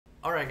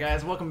Alright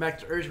guys, welcome back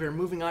to Urge. We're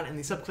moving on in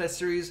the subclass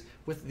series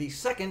with the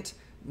second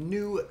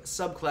new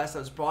subclass that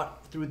was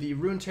brought through the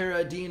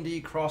Runeterra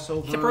D&D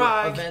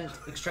crossover event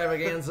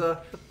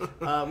extravaganza,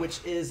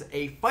 which is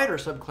a fighter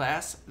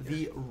subclass,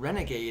 the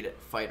Renegade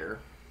Fighter.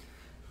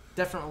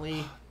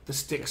 Definitely the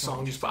stick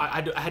song. Just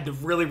I had to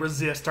really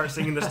resist start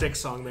singing the stick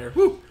song there.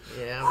 Woo.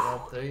 Yeah,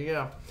 well, there you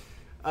go.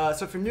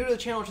 So if you're new to the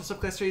channel, to the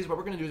subclass series, what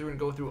we're going to do is we're going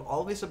to go through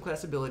all the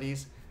subclass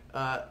abilities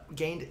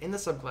gained in the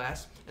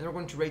subclass, and we're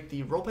going to rate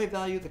the roleplay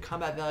value, the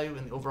combat value,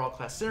 and the overall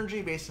class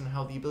synergy based on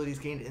how the abilities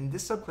gained in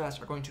this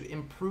subclass are going to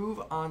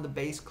improve on the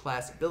base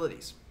class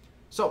abilities.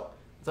 So,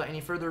 without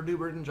any further ado,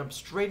 we're going to jump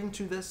straight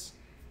into this.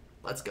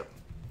 Let's go.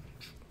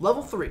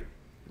 Level 3,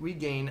 we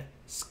gain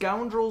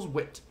Scoundrel's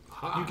Wit.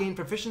 You gain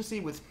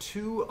proficiency with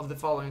 2 of the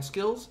following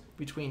skills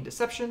between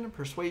Deception,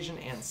 Persuasion,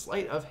 and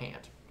Sleight of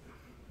Hand.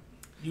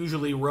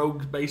 Usually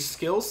rogue-based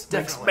skills.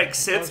 Definitely. Makes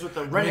sense. With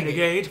the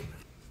Renegade.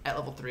 At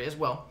level 3 as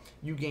well,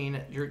 you gain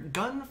your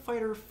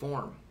Gunfighter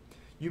form.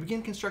 You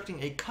begin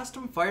constructing a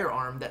custom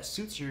firearm that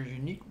suits your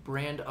unique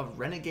brand of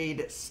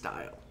Renegade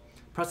style.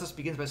 The process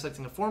begins by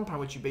selecting a form upon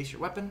which you base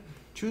your weapon.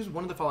 Choose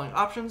one of the following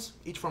options.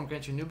 Each form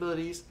grants you new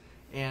abilities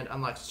and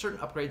unlocks certain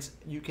upgrades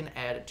you can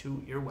add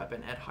to your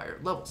weapon at higher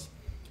levels.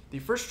 The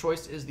first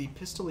choice is the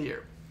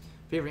Pistolier.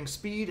 Favoring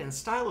speed and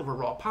style over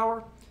raw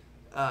power,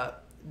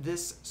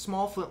 this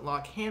small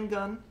flintlock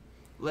handgun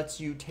lets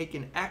you take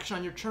an action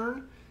on your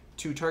turn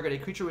to target a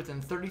creature within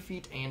 30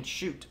 feet and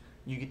shoot.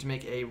 You get to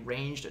make a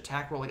ranged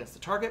attack roll against the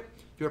target.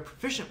 You are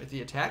proficient with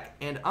the attack,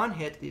 and on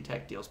hit, the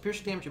attack deals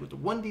piercing damage equal to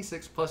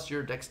 1d6 plus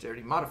your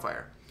dexterity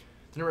modifier.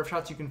 The number of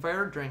shots you can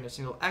fire during a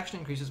single action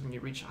increases when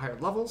you reach higher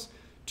levels.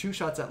 2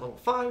 shots at level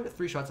 5,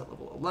 3 shots at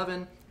level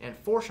 11, and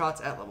 4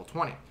 shots at level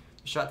 20.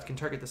 The shots can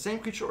target the same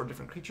creature or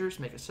different creatures.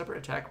 Make a separate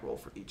attack roll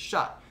for each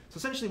shot. So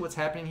essentially what's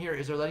happening here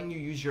is they're letting you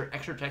use your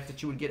extra attack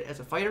that you would get as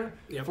a fighter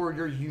for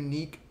your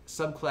unique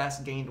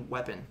subclass gained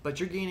weapon. But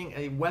you're gaining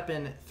a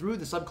weapon through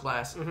the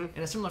subclass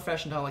in a similar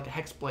fashion to how like a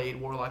Hexblade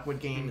Warlock would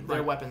gain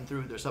their weapon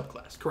through their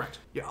subclass. Correct.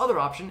 Your other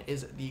option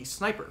is the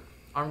Sniper.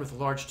 Armed with a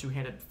large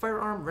 2-handed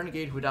firearm,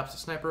 Renegade who adopts a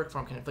sniper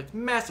form can inflict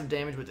massive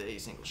damage with a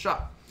single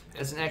shot.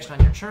 As an action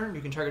on your turn,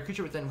 you can target a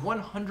creature within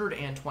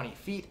 120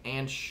 feet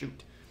and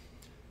shoot.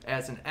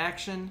 As an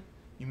action,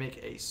 you make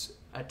a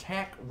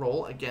attack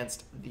roll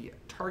against the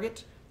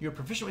target. You're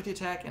proficient with the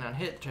attack, and on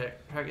hit,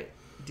 target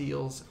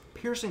deals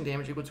piercing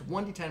damage equal to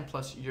 1d10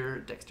 plus your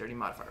dexterity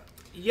modifier.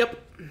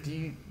 Yep.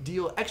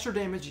 Deal extra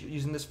damage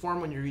using this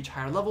form when you reach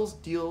higher levels,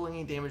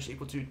 dealing damage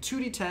equal to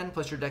 2d10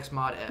 plus your dex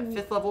mod at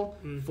 5th level,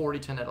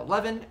 4d10 at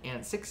 11,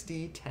 and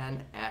 6d10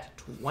 at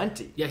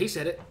 20. Yeah, he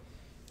said it.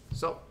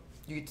 So,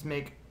 you get to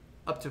make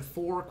up to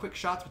 4 quick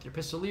shots with your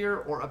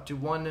Pistolier, or up to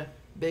 1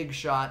 big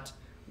shot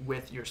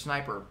with your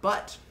Sniper,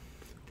 but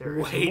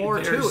there's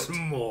more to it.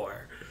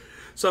 More.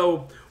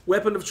 So,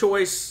 weapon of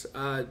choice,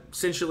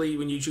 essentially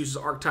when you choose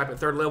this archetype at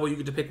 3rd level, you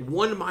get to pick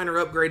 1 minor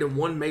upgrade and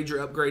 1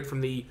 major upgrade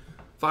from the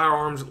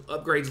firearms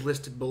upgrades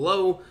listed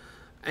below.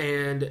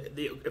 And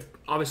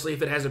obviously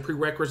if it has a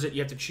prerequisite,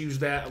 you have to choose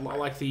that, a lot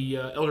like the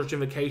Eldritch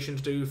Invocations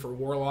do for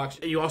Warlocks.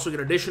 And you also get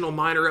an additional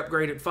minor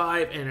upgrade at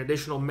 5 and an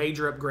additional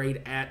major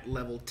upgrade at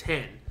level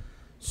 10.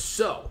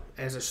 So,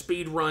 as a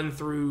speed run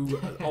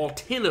through all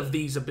 10 of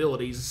these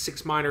abilities,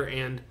 6 minor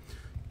and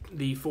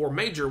the 4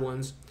 major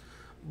ones,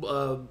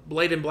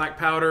 Blade and Black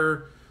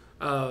Powder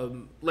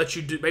lets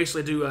you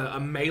basically do a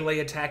melee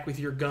attack with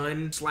your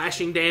gun,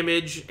 slashing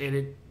damage, and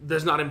it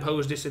does not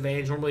impose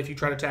disadvantage. Normally, if you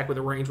try to attack with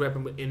a ranged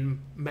weapon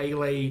in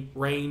melee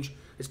range,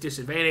 it's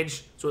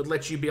disadvantaged, so it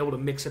lets you be able to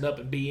mix it up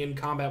and be in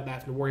combat without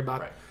having to worry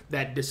about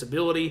that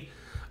disability.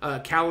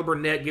 Caliber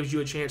Net gives you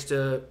a chance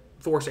to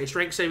force a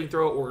strength saving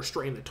throw or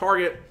restrain the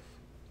target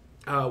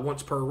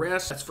once per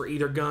rest. That's for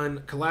either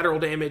gun. Collateral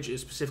damage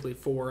is specifically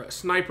for a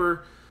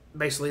Sniper.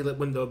 Basically,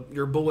 when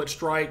your bullet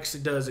strikes,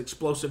 it does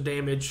explosive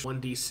damage,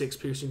 1d6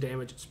 piercing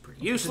damage. It's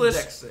pretty useless.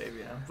 Dex save,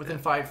 yeah, within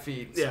 5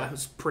 feet. So. Yeah,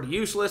 it's pretty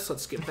useless.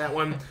 Let's skip that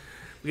one.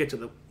 We get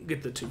to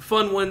the 2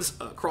 fun ones.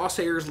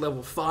 Crosshairs,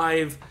 level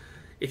 5.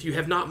 If you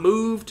have not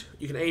moved,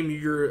 you can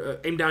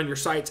aim down your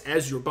sights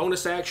as your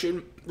bonus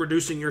action,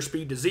 reducing your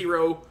speed to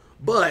 0,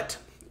 but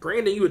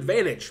granting you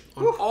advantage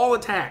on all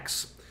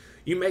attacks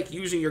you make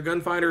using your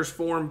Gunfighter's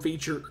form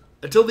feature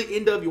until the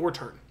end of your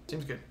turn.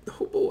 Seems good.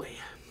 Oh boy.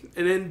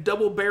 And then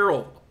Double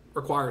Barrel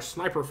requires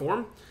Sniper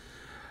form.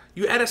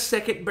 You add a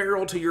 2nd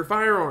barrel to your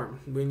firearm.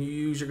 When you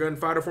use your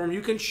Gunfighter form,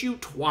 you can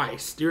shoot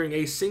twice during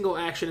a single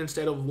action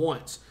instead of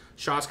once.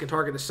 Shots can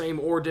target the same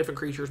or different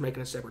creatures,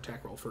 making a separate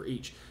attack roll for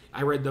each.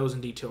 I read those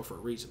in detail for a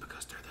reason,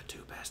 because they're the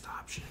 2 best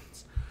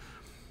options.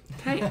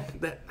 Hey,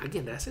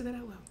 did I say that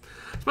out loud?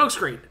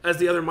 Smokescreen, as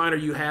the other minor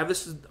you have.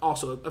 This is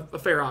also a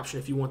fair option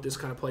if you want this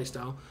kind of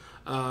playstyle.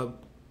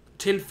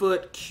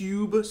 10-foot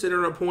cube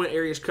centered on a point.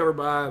 Area is covered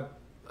by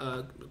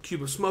a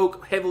cube of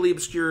smoke, heavily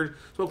obscured.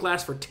 Smoke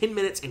lasts for 10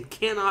 minutes and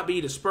cannot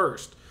be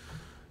dispersed.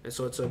 And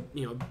so it's a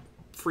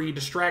free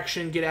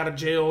distraction, get out of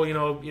jail.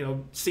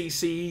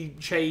 CC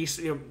chase.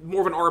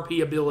 More of an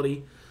RP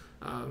ability,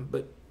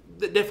 but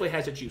that definitely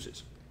has its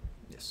uses.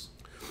 Yes.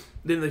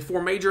 Then the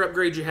 4 major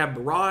upgrades, you have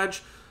Barrage.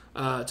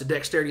 It's a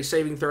dexterity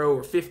saving throw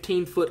or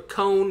 15-foot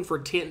cone for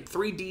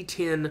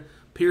 3d10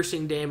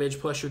 piercing damage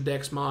plus your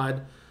dex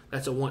mod.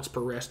 That's a once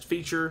per rest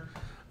feature.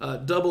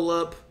 Double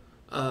up,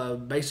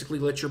 basically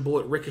let your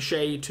bullet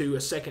ricochet to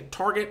a second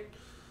target.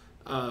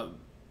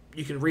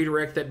 You can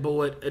redirect that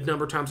bullet a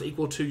number of times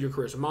equal to your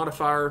charisma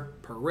modifier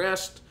per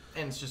rest.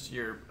 And it's just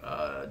your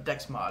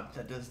dex mod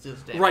that does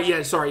damage. Right,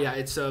 yeah, sorry, yeah.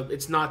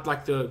 It's not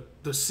like the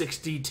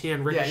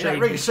 60-10 ricochet you're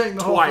not ricocheting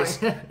the twice.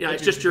 whole thing. Yeah,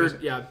 it's just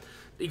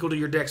equal to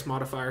your dex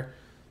modifier.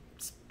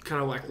 It's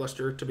kind of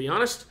lackluster, to be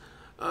honest.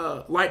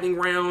 Lightning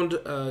round.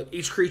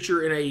 Each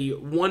creature in a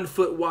 1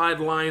 foot wide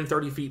line,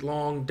 30 feet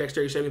long,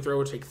 dexterity saving throw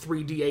will take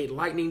 3d8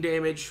 lightning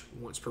damage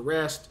once per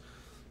rest.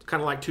 It's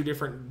kind of like 2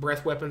 different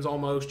breath weapons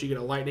almost. You get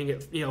a lightning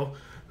at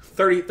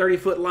 30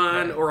 foot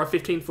line or a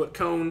 15-foot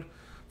cone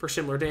for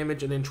similar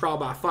damage, and then trial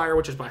by fire,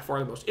 which is by far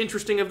the most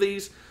interesting of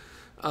these.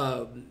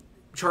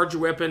 Charge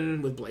your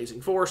weapon with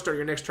blazing force. Start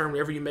your next turn.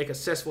 Whenever you make a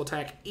successful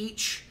attack,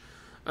 each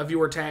of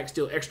your attacks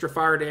deal extra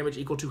fire damage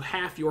equal to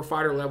half your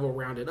fighter level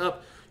rounded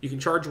up. You can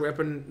charge your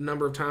weapon a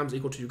number of times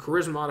equal to your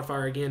charisma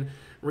modifier again.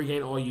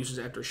 Regain all uses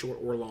after a short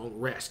or long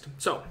rest.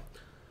 So,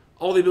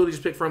 all the abilities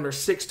to pick from, there's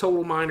 6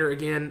 total minor.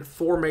 Again,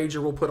 4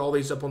 major. We'll put all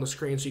these up on the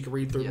screen so you can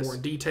read through more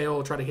in detail.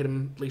 I'll try to hit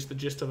them, at least the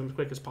gist of them, as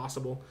quick as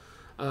possible.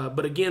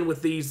 But again,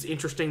 with these,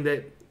 interesting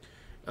that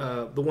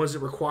the ones that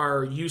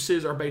require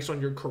uses are based on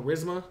your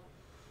charisma,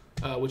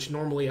 which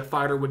normally a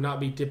fighter would not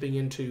be dipping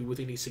into with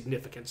any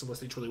significance unless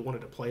they truly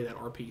wanted to play that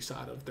RP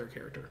side of their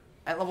character.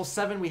 At level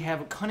 7, we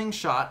have a Cunning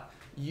Shot.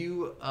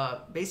 You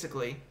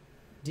basically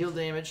deal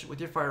damage with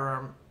your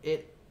firearm.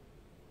 It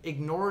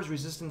ignores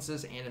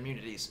resistances and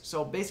immunities.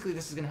 So basically,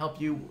 this is going to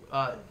help you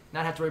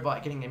not have to worry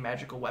about getting a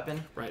magical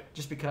weapon. Right.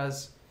 Just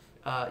because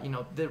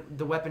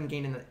the weapon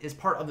gain is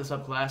part of the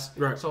subclass.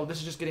 Right. So this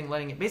is just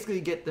letting it basically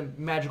get the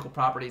magical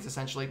properties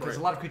essentially, because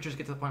a lot of creatures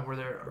get to the point where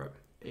they're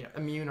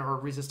immune or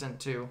resistant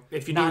to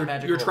if you do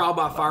your trial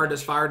by fire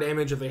does fire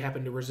damage, if they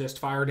happen to resist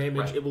fire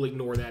damage, it will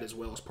ignore that as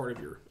well as part of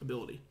your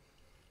ability.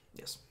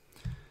 Yes.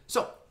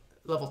 So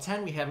level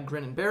 10, we have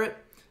Grin and Bear It.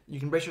 You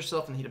can brace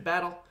yourself in the heat of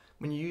battle.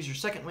 When you use your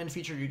second wind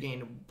feature, you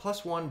gain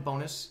 +1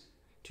 bonus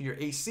to your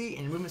AC,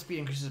 and your movement speed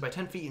increases by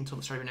 10 feet until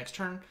the start of your next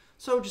turn.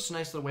 So just a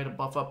nice little way to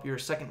buff up your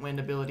second wind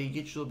ability,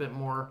 get you a little bit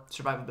more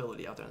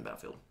survivability out there in the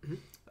battlefield.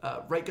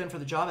 Right gun for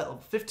the job at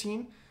level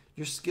 15.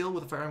 Your skill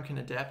with a firearm can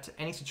adapt to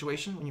any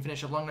situation. When you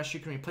finish a long rest, you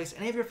can replace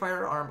any of your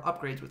firearm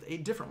upgrades with a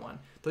different one.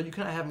 Though you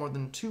cannot have more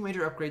than 2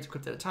 major upgrades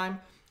equipped at a time,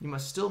 you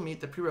must still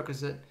meet the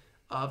prerequisite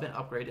of an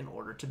upgrade in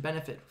order to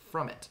benefit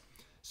from it.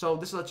 So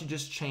this lets you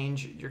just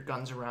change your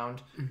guns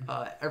around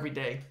every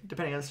day,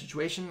 depending on the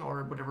situation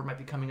or whatever might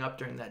be coming up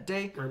during that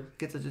day.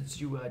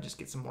 Just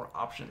get some more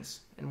options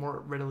and more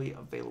readily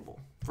available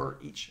for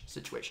each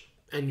situation.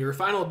 And your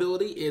final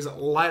ability is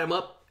Light 'em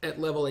Up at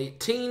level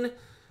 18.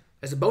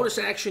 As a bonus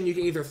action, you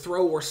can either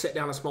throw or set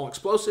down a small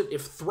explosive.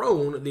 If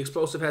thrown, the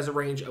explosive has a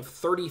range of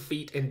 30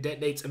 feet and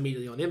detonates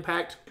immediately on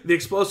impact. The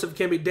explosive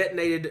can be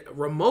detonated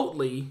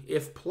remotely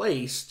if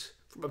placed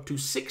from up to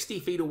 60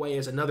 feet away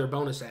as another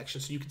bonus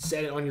action. So you could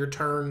set it on your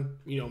turn,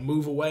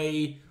 move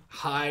away,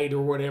 hide,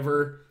 or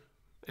whatever,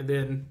 and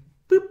then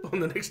boop,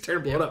 on the next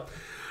turn blow it up.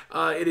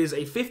 It is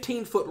a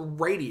 15-foot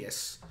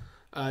radius.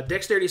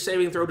 Dexterity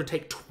saving throw to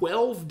take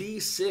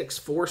 12d6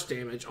 force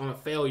damage on a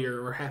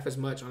failure or half as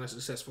much on a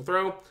successful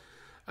throw.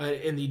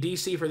 And the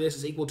DC for this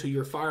is equal to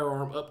your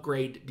firearm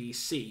upgrade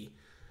DC.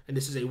 And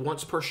this is a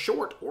once per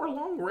short or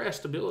long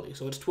rest ability.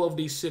 So it's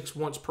 12d6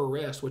 once per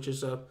rest, which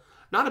is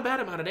not a bad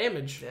amount of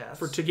damage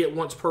to get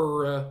once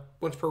per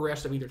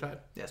rest of either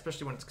type. Yeah,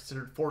 especially when it's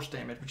considered force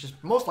damage, which is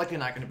most likely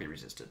not going to be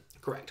resisted.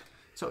 Correct.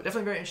 So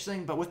definitely very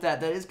interesting. But with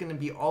that is going to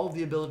be all of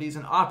the abilities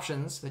and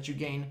options that you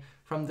gain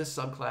from this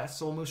subclass.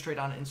 So we'll move straight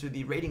on into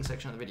the rating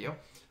section of the video.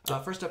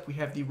 First up, we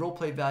have the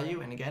roleplay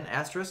value, and again,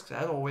 asterisks,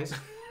 as always.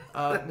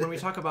 When we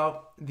talk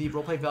about the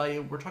roleplay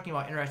value, we're talking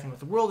about interacting with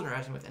the world,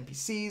 interacting with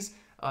NPCs,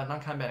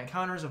 non-combat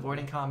encounters,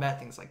 avoiding combat,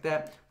 things like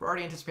that. We're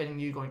already anticipating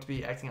you going to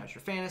be acting out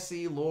your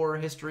fantasy, lore,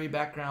 history,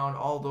 background,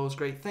 all those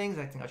great things,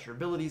 acting out your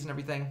abilities and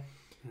everything.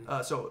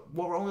 So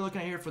what we're only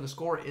looking at here for the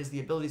score is the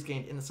abilities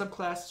gained in the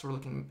subclass. So we're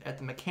looking at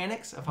the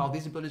mechanics of how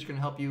these abilities are going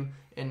to help you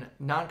in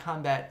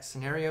non-combat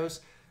scenarios,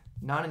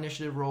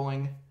 non-initiative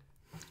rolling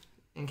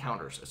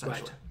encounters,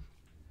 essentially. Right.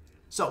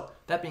 So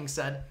that being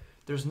said,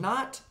 there's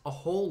not a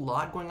whole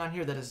lot going on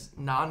here that is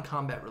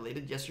non-combat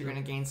related. Yes, you're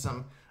going to gain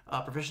some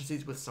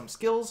proficiencies with some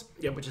skills,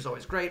 which is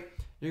always great.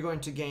 You're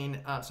going to gain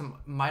some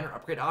minor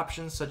upgrade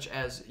options, such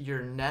as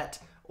your net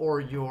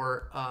or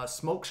your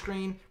smoke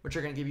screen, which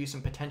are going to give you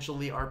some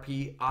potentially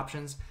RP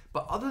options.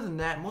 But other than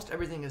that, most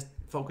everything is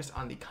focused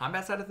on the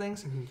combat side of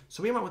things.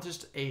 So we went with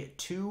just a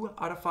 2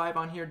 out of 5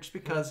 on here, just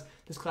because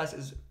this class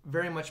is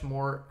very much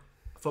more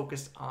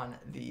focused on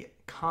the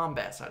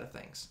combat side of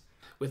things.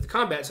 With the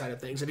combat side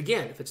of things, and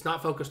again, if it's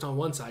not focused on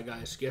one side,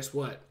 guys, guess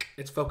what?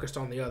 It's focused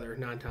on the other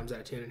 9 times out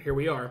of 10, and here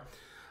we are.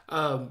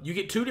 You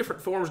get 2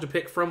 different forms to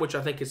pick from, which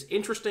I think is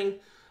interesting.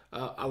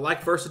 I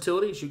like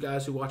versatility, as you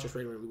guys who watch us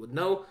regularly would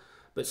know,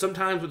 But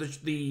sometimes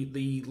with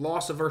the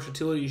loss of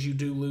versatility is you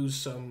do lose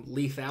some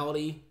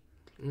lethality.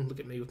 Look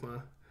at me with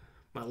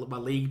my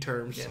league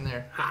terms. Getting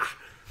there. Ha!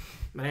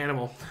 I'm an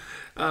animal.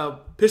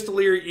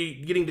 Pistolier,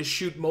 you getting to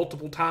shoot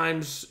multiple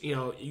times. You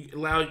know,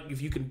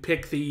 if you can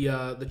pick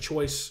the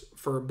choice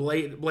for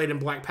blade and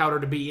black powder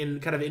to be in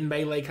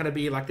melee, kind of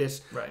be like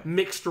this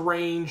mixed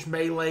range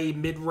melee,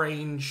 mid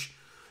range.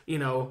 You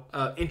know,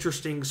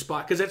 interesting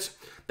spot, because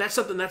that's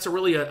something that's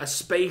really a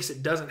space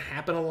that doesn't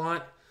happen a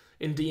lot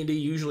in D&D.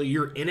 Usually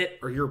you're in it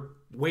or you're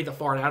way the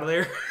far out of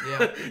there.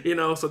 Yeah. You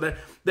know, so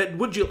that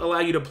would allow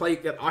you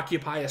to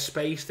occupy a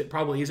space that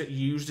probably isn't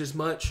used as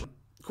much.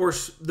 Of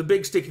course, the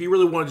big stick, if you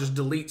really want to just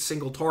delete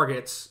single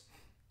targets,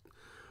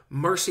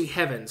 mercy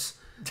heavens,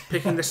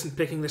 picking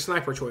the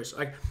sniper choice.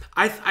 Like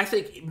I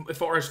think as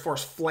far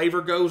as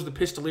flavor goes, the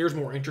Pistolier is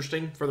more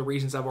interesting for the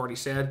reasons I've already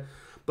said.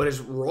 But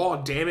as raw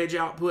damage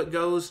output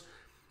goes,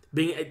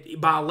 being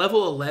by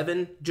level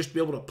 11, just to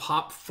be able to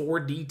pop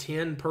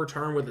 4d10 per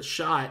turn with a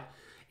shot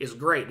is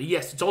great.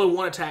 Yes, it's only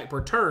one attack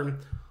per turn,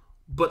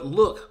 but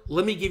look,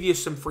 let me give you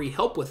some free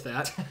help with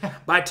that.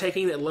 By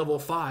taking that level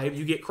 5,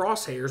 you get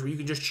crosshairs where you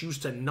can just choose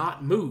to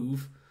not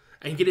move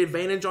and get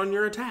advantage on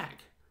your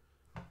attack.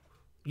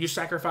 You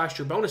sacrificed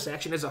your bonus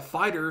action. As a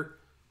fighter,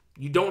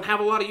 you don't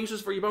have a lot of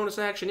uses for your bonus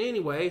action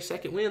anyway.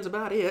 Second wind's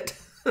about it.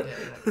 Yeah,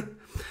 exactly.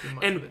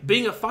 And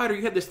being a fighter,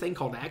 you have this thing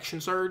called action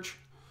surge.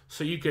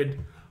 So you could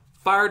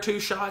fire 2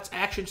 shots,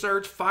 action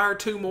surge, fire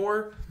 2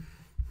 more.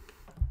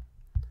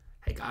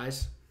 Hey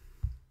guys,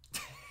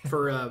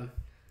 for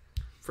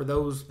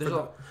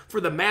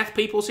the math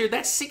peoples here,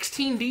 that's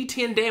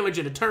 16d10 damage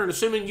in a turn,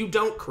 assuming you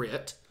don't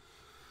crit.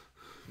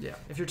 Yeah,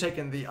 if you're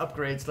taking the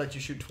upgrades, let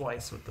you shoot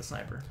twice with the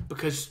sniper.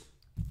 Because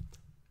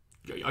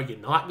are you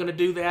not going to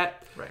do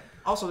that? Right.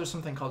 Also, there's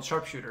something called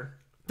sharpshooter.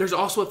 There's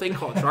also a thing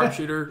called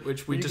sharpshooter,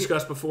 which we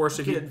discussed before.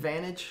 So you get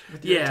advantage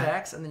with your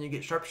attacks, and then you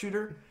get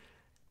sharpshooter.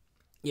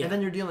 Yeah. And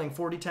then you're dealing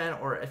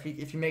 40-10, or if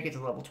you make it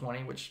to level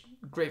 20, which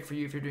great for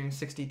you if you're doing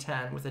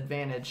 60-10 with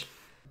advantage.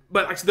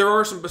 But like, there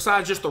are some,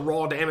 besides just the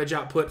raw damage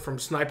output from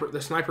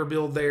the sniper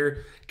build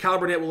there,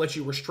 Caliber Net will let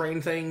you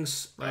restrain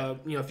things. Right.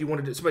 You know, if you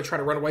wanted to, somebody try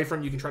to run away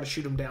from you, can try to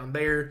shoot them down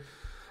there.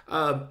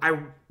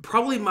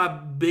 Probably my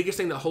biggest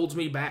thing that holds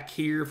me back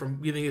here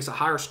from giving us a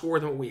higher score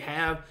than what we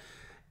have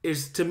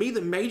is, to me,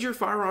 the major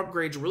firearm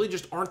upgrades really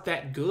just aren't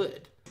that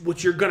good.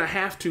 Which you're going to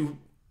have to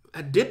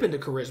dip into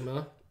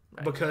charisma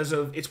because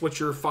of it's what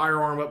your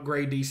firearm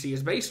upgrade DC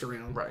is based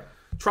around. Right.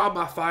 Trial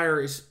by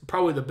Fire is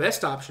probably the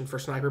best option for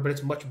sniper, but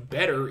it's much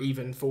better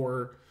even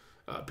for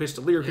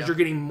Pistolier because you're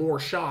getting more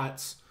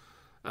shots,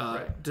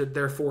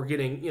 therefore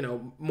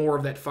getting more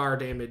of that fire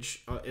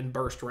damage in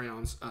burst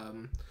rounds.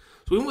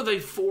 So we went with a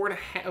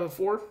 4.5.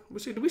 4.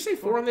 Did we say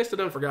 4 on this? I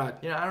don't forgot.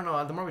 Yeah, I don't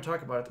know. The more we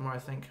talk about it, the more I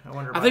think.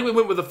 I think we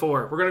went with a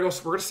 4. We're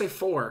gonna say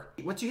 4.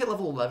 Once you hit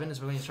level 11 is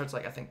when it starts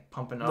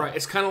pumping up. Right.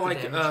 It's kind of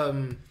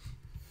like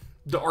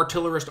the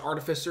artillerist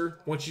artificer.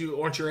 Once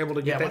you're able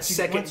to get that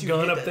second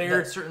gun up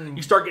there,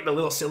 you start getting a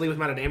little silly with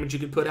the amount of damage you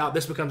can put out.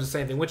 This becomes the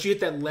same thing. Once you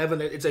hit that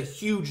 11, it's a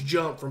huge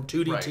jump from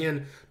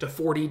 2d10 to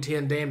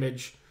 4d10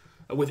 damage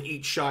with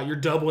each shot. You're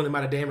doubling the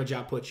amount of damage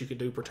output you can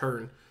do per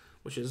turn,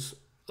 which is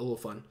a little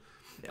fun.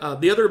 Yeah.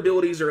 The other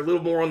abilities are a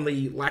little more on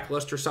the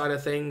lackluster side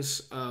of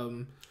things.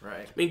 I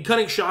mean,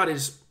 Cunning Shot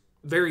is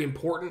very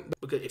important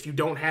because if you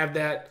don't have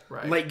that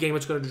late game,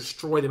 it's going to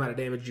destroy the amount of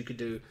damage you could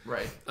do.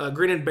 Right.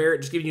 Grin and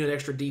Barrett, just giving you an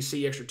extra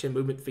DC, extra 10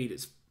 movement feet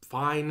is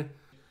fine.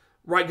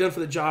 Right gun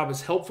for the job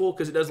is helpful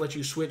because it does let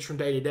you switch from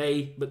day to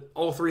day, but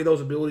all 3 of those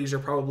abilities are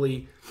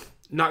probably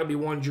not going to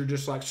be ones you're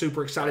just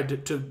super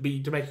excited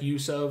to make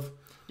use of.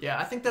 Yeah,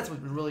 I think that's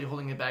what's really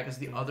holding it back is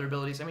the other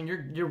abilities. I mean,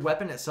 your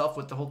weapon itself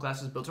with the whole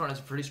class is built around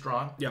is pretty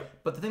strong.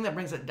 Yep. But the thing that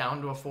brings it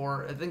down to a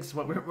 4, I think is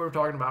what we're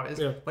talking about, is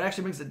what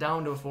actually brings it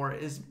down to a 4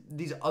 is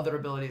these other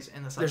abilities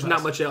in the subclass. There's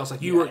not much else.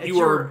 Like you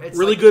are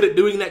really good at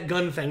doing that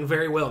gun thing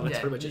very well. That's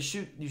pretty much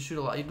it. You shoot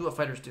a lot. You do what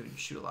fighters do. You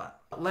shoot a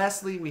lot.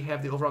 Lastly, we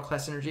have the overall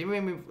class synergy. I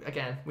mean,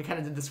 we kind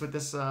of did this with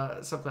this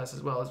subclass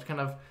as well. It's kind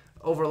of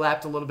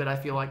overlapped a little bit, I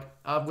feel like.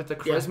 With the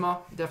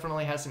charisma,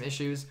 definitely has some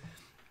issues.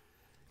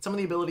 Some of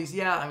the abilities,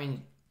 I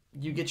mean,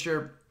 you get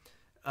your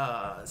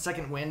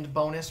second wind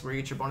bonus, where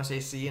you get your bonus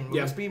AC and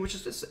movement speed, which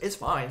is it's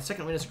fine.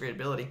 Second wind is a great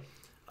ability,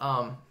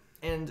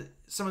 and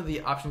some of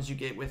the options you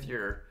get with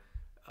your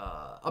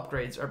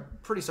upgrades are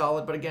pretty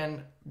solid. But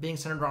again, being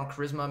centered around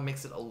charisma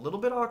makes it a little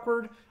bit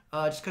awkward,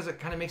 just because it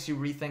kind of makes you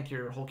rethink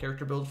your whole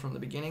character build from the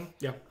beginning.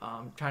 Yeah.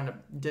 Trying to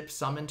dip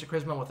some into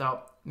charisma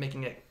without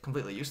making it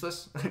completely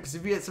useless. Because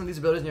if you get some of these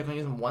abilities and you can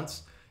use them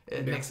once,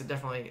 it makes it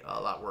definitely a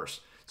lot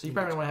worse. So you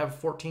probably want to have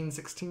 14,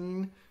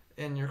 16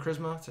 in your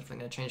charisma. It's definitely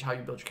going to change how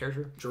you build your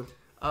character. Sure.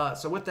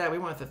 So with that, we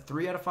went with a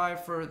 3 out of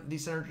 5 for the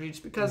synergy,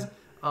 just because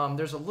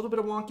there's a little bit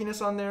of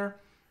wonkiness on there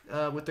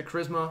with the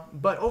charisma,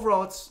 but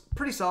overall it's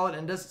pretty solid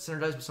and does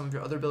synergize with some of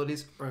your other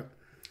abilities. Right.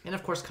 And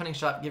of course, Cunning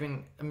Shot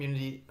giving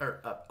immunity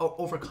or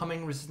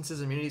overcoming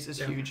resistances and immunities is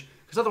huge,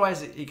 because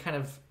otherwise it kind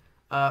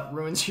of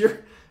ruins your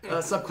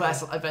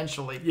subclass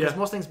eventually. Because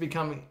most things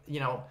become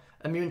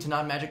immune to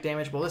non-magic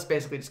damage. Well, this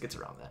basically just gets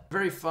around that.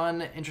 Very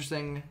fun,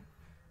 interesting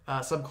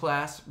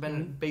subclass,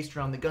 been based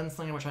around the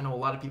gunslinger, which I know a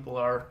lot of people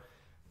are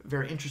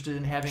very interested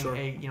in having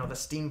a the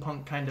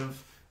steampunk kind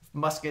of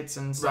muskets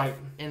and stuff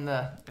in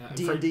the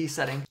D&D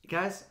setting.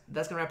 Guys,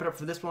 that's gonna wrap it up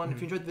for this one. If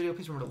you enjoyed the video,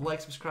 please remember to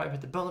like, subscribe,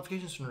 hit the bell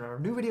notifications so our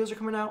new videos are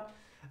coming out.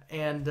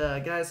 And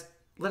guys,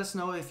 let us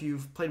know if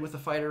you've played with a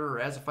fighter or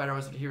as a fighter. I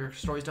always like to hear your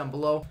stories down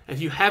below.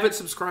 If you haven't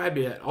subscribed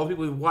yet, all the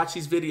people who watch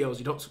these videos,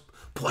 you don't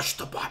push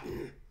the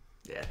button.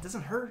 Yeah, it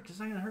doesn't hurt. It's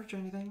not gonna hurt you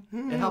anything.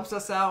 It helps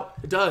us out.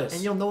 It does.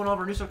 And you'll know when all of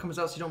our new stuff comes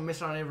out, so you don't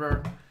miss out on any of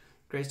our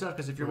great stuff.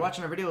 Because if you're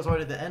watching our videos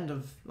already at the end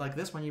of like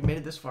this one, you made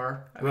it this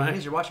far. I mean, it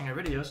means you're watching our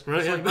videos. So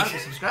you might as well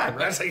subscribe,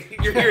 right?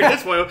 You're hearing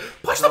this one.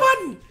 Push the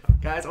button.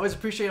 Guys, always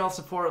appreciate all the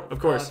support. Of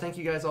course. Thank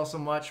you guys all so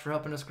much for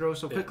helping us grow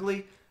so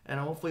quickly. And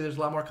hopefully there's a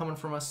lot more coming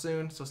from us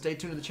soon. So stay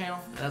tuned to the channel.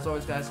 And as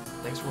always, guys,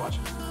 thanks for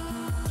watching.